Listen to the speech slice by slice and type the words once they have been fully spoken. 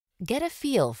Get a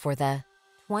feel for the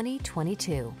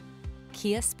 2022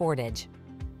 Kia Sportage.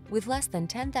 With less than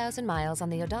 10,000 miles on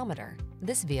the odometer,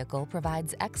 this vehicle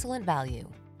provides excellent value.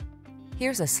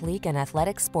 Here's a sleek and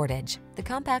athletic Sportage, the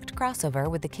compact crossover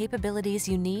with the capabilities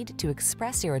you need to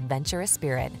express your adventurous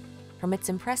spirit. From its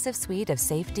impressive suite of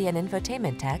safety and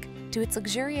infotainment tech to its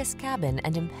luxurious cabin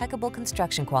and impeccable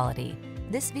construction quality,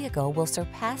 this vehicle will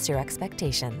surpass your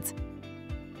expectations.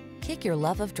 Kick your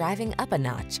love of driving up a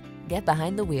notch. Get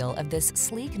behind the wheel of this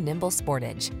sleek, nimble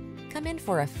Sportage. Come in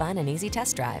for a fun and easy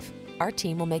test drive. Our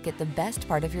team will make it the best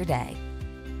part of your day.